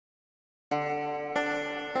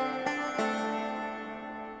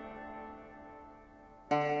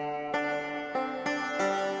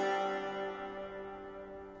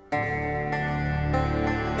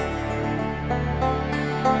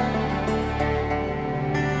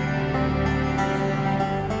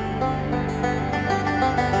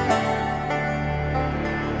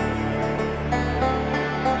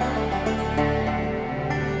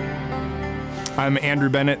I'm Andrew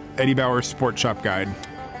Bennett, Eddie Bauer Sport Shop guide.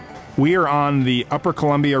 We are on the Upper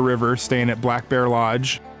Columbia River, staying at Black Bear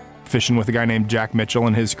Lodge, fishing with a guy named Jack Mitchell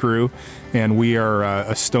and his crew, and we are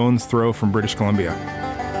a stone's throw from British Columbia.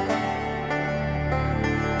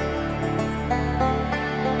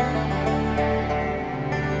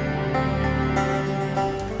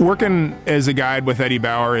 Working as a guide with Eddie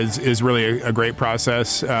Bauer is really a great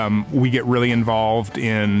process. We get really involved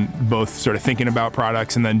in both sort of thinking about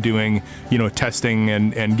products and then doing, testing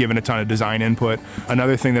and giving a ton of design input.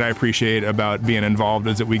 Another thing that I appreciate about being involved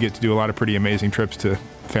is that we get to do a lot of pretty amazing trips to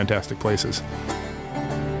fantastic places.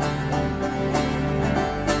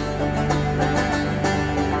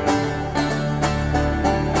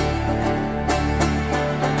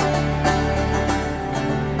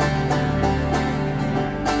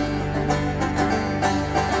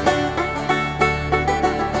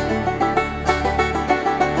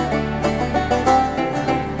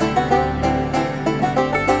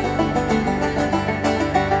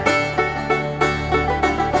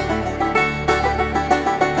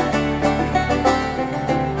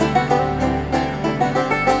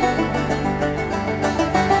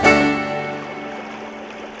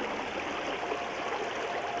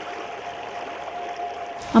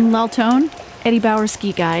 I'm Lel Tone, Eddie Bauer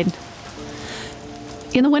ski guide.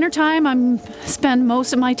 In the wintertime, I spend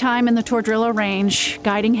most of my time in the Tordrillo Range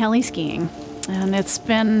guiding heli skiing. And it's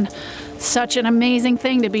been such an amazing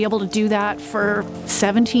thing to be able to do that for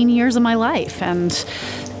 17 years of my life and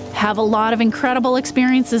have a lot of incredible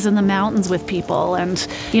experiences in the mountains with people. And,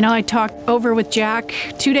 I talked over with Jack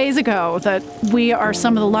 2 days ago that we are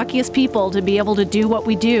some of the luckiest people to be able to do what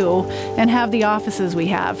we do and have the offices we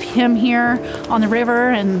have. Him here on the river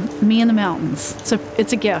and me in the mountains. So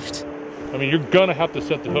it's a gift. I mean, you're gonna have to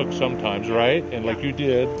set the hook sometimes, right? And like you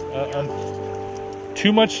did,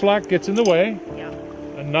 too much slack gets in the way,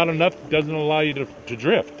 and not enough doesn't allow you to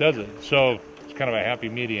drift, does it? So it's kind of a happy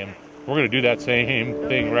medium. We're going to do that same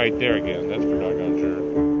thing right there again. That's for doggone sure.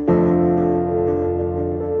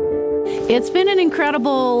 It's been an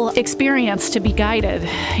incredible experience to be guided,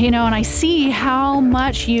 and I see how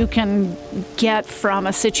much you can get from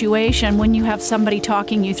a situation when you have somebody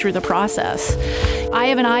talking you through the process. I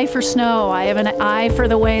have an eye for snow. I have an eye for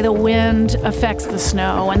the way the wind affects the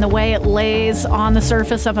snow and the way it lays on the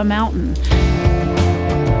surface of a mountain.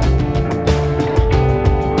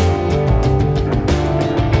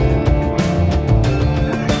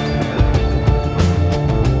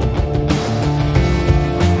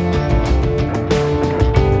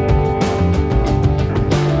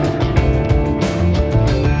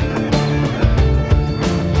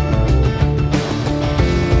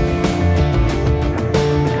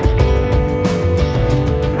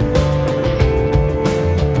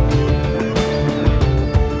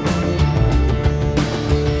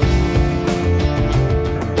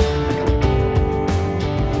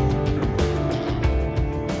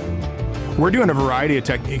 We're doing a variety of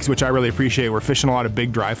techniques, which I really appreciate. We're fishing a lot of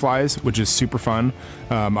big dry flies, which is super fun.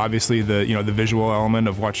 Obviously, the visual element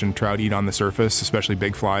of watching trout eat on the surface, especially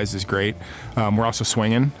big flies, is great. We're also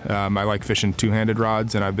swinging. I like fishing two-handed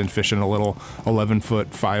rods, and I've been fishing a little 11-foot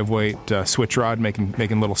 5-weight switch rod,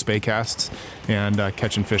 making little spay casts, and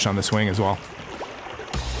catching fish on the swing as well.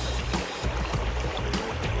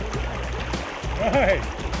 Right.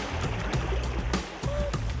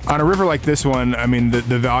 On a river like this one, I mean,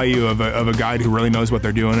 the value of a guide who really knows what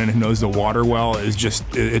they're doing and who knows the water well is just,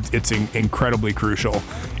 it's incredibly crucial.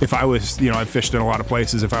 If I was, I've fished in a lot of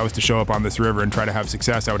places, if I was to show up on this river and try to have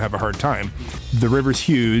success, I would have a hard time. The river's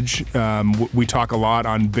huge. We talk a lot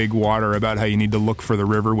on Big Water about how you need to look for the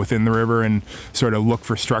river within the river and sort of look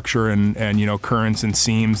for structure and currents and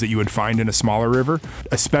seams that you would find in a smaller river.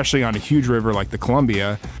 Especially on a huge river like the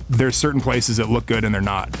Columbia, there's certain places that look good and they're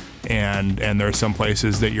not. And there are some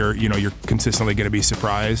places that you're consistently going to be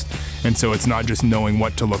surprised. And so it's not just knowing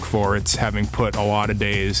what to look for, it's having put a lot of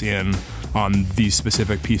days in on these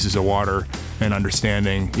specific pieces of water and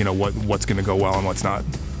understanding, what's going to go well and what's not.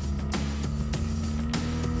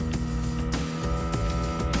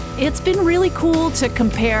 It's been really cool to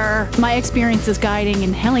compare my experiences guiding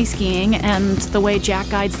and heli skiing and the way Jack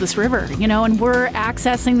guides this river, and we're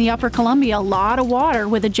accessing the Upper Columbia, a lot of water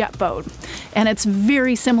with a jet boat. And it's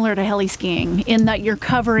very similar to heli skiing in that you're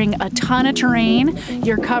covering a ton of terrain,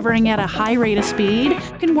 you're covering at a high rate of speed.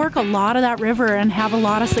 You can work a lot of that river and have a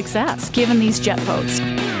lot of success given these jet boats.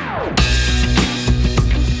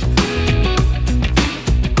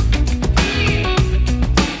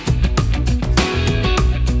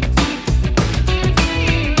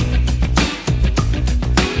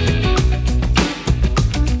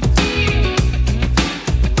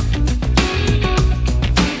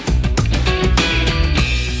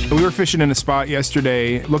 fishing in a spot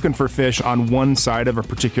yesterday looking for fish on one side of a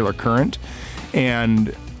particular current,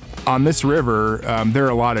 and on this river, there are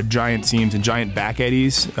a lot of giant seams and giant back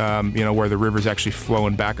eddies, you know, where the river's actually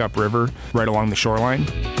flowing back upriver right along the shoreline.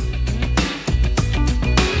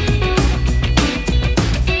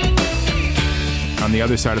 On the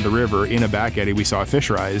other side of the river, in a back eddy, we saw a fish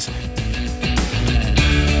rise.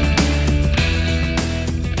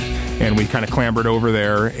 And we kind of clambered over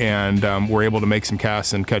there and were able to make some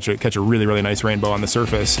casts and catch a really, really nice rainbow on the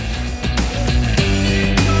surface.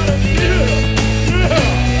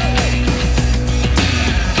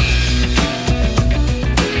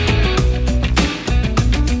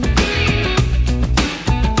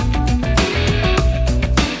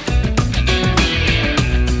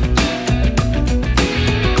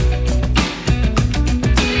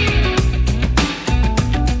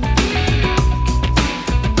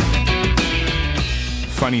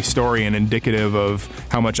 Funny story and indicative of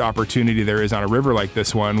how much opportunity there is on a river like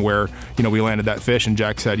this one, where, you know, we landed that fish and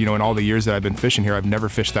Jack said, you know, in all the years that I've been fishing here, I've never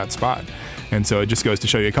fished that spot. And so it just goes to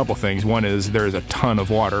show you a couple things. One is there is a ton of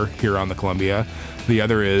water here on the Columbia. The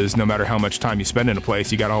other is no matter how much time you spend in a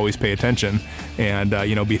place, you got to always pay attention and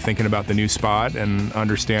you know, be thinking about the new spot and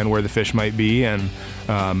understand where the fish might be, and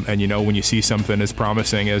you know, when you see something as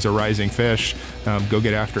promising as a rising fish, go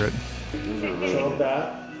get after it. So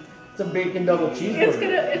that. It's a bacon double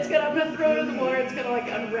cheeseburger. I'm gonna throw it in the water. It's gonna like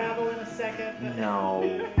unravel in a second. But...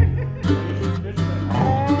 No.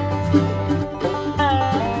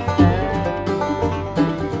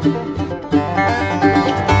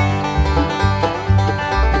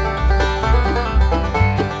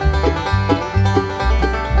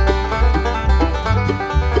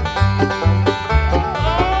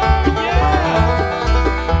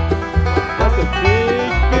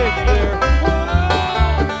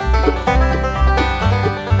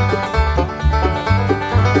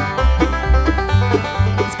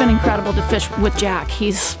 To fish with Jack.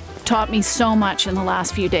 He's taught me so much in the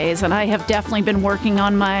last few days, and I have definitely been working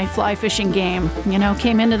on my fly fishing game. You know,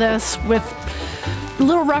 came into this with a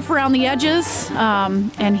little rough around the edges,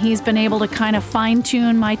 and he's been able to kind of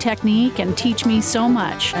fine-tune my technique and teach me so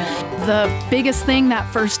much. The biggest thing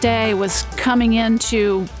that first day was coming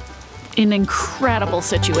into an incredible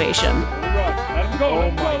situation. Let him go, let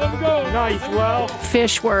him go, let him go. Nice, Lel.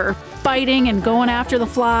 Fish were biting and going after the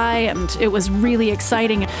fly, and it was really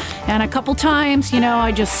exciting. And a couple times, you know,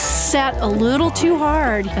 I just set a little too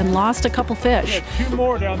hard and lost a couple fish. Yeah, 2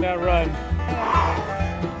 more down that run.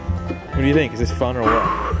 What do you think? Is this fun or what?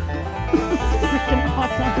 Freaking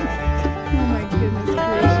awesome. Oh my goodness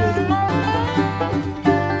gracious.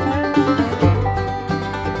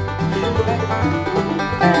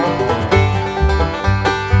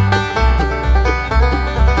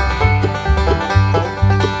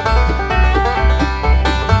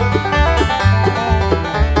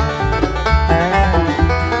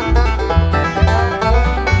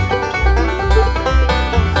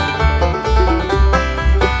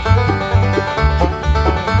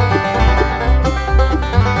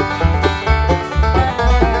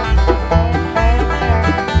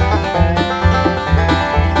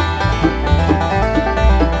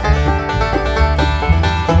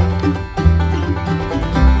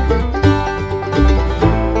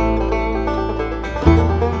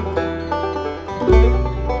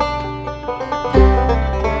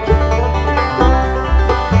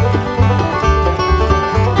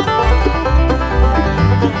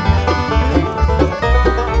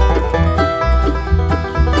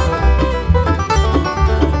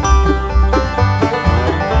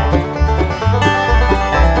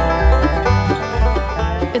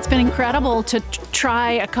 Incredible to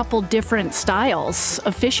try a couple different styles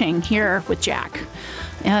of fishing here with Jack.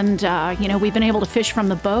 And, you know, we've been able to fish from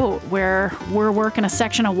the boat where we're working a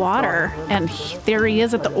section of water, and there he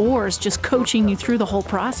is at the oars just coaching you through the whole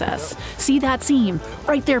process. See that seam?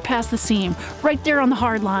 Right there past the seam, right there on the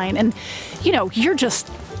hard line. And, you know, you're just,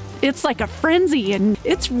 it's like a frenzy, and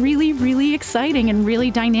it's really, really exciting and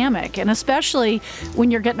really dynamic. And especially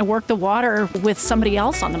when you're getting to work the water with somebody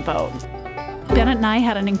else on the boat. Bennett and I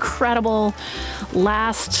had an incredible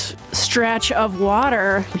last stretch of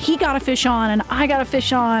water. He got a fish on and I got a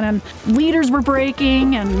fish on, and leaders were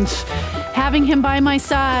breaking, and having him by my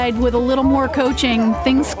side with a little more coaching,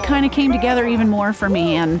 things kind of came together even more for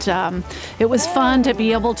me. And it was fun to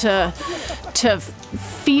be able to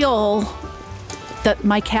feel that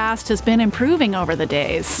my cast has been improving over the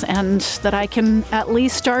days, and that I can at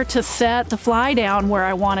least start to set the fly down where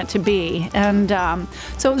I want it to be. And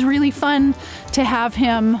so it was really fun to have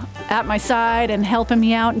him at my side and helping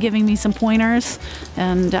me out and giving me some pointers.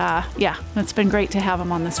 And yeah, it's been great to have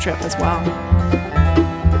him on this trip as well.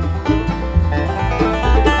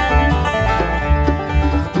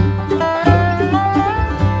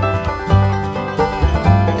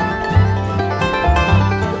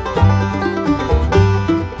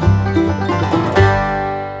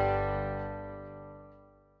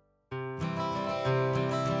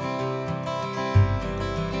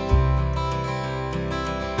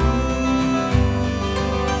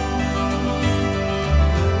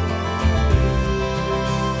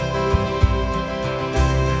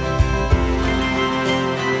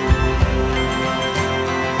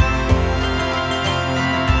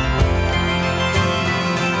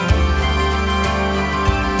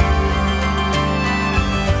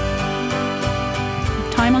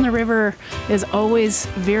 River is always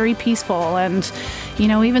very peaceful. And, you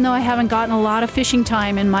know, even though I haven't gotten a lot of fishing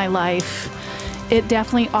time in my life, it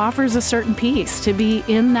definitely offers a certain peace to be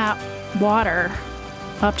in that water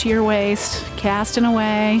up to your waist, casting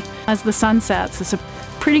away as the sun sets. It's a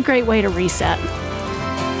pretty great way to reset.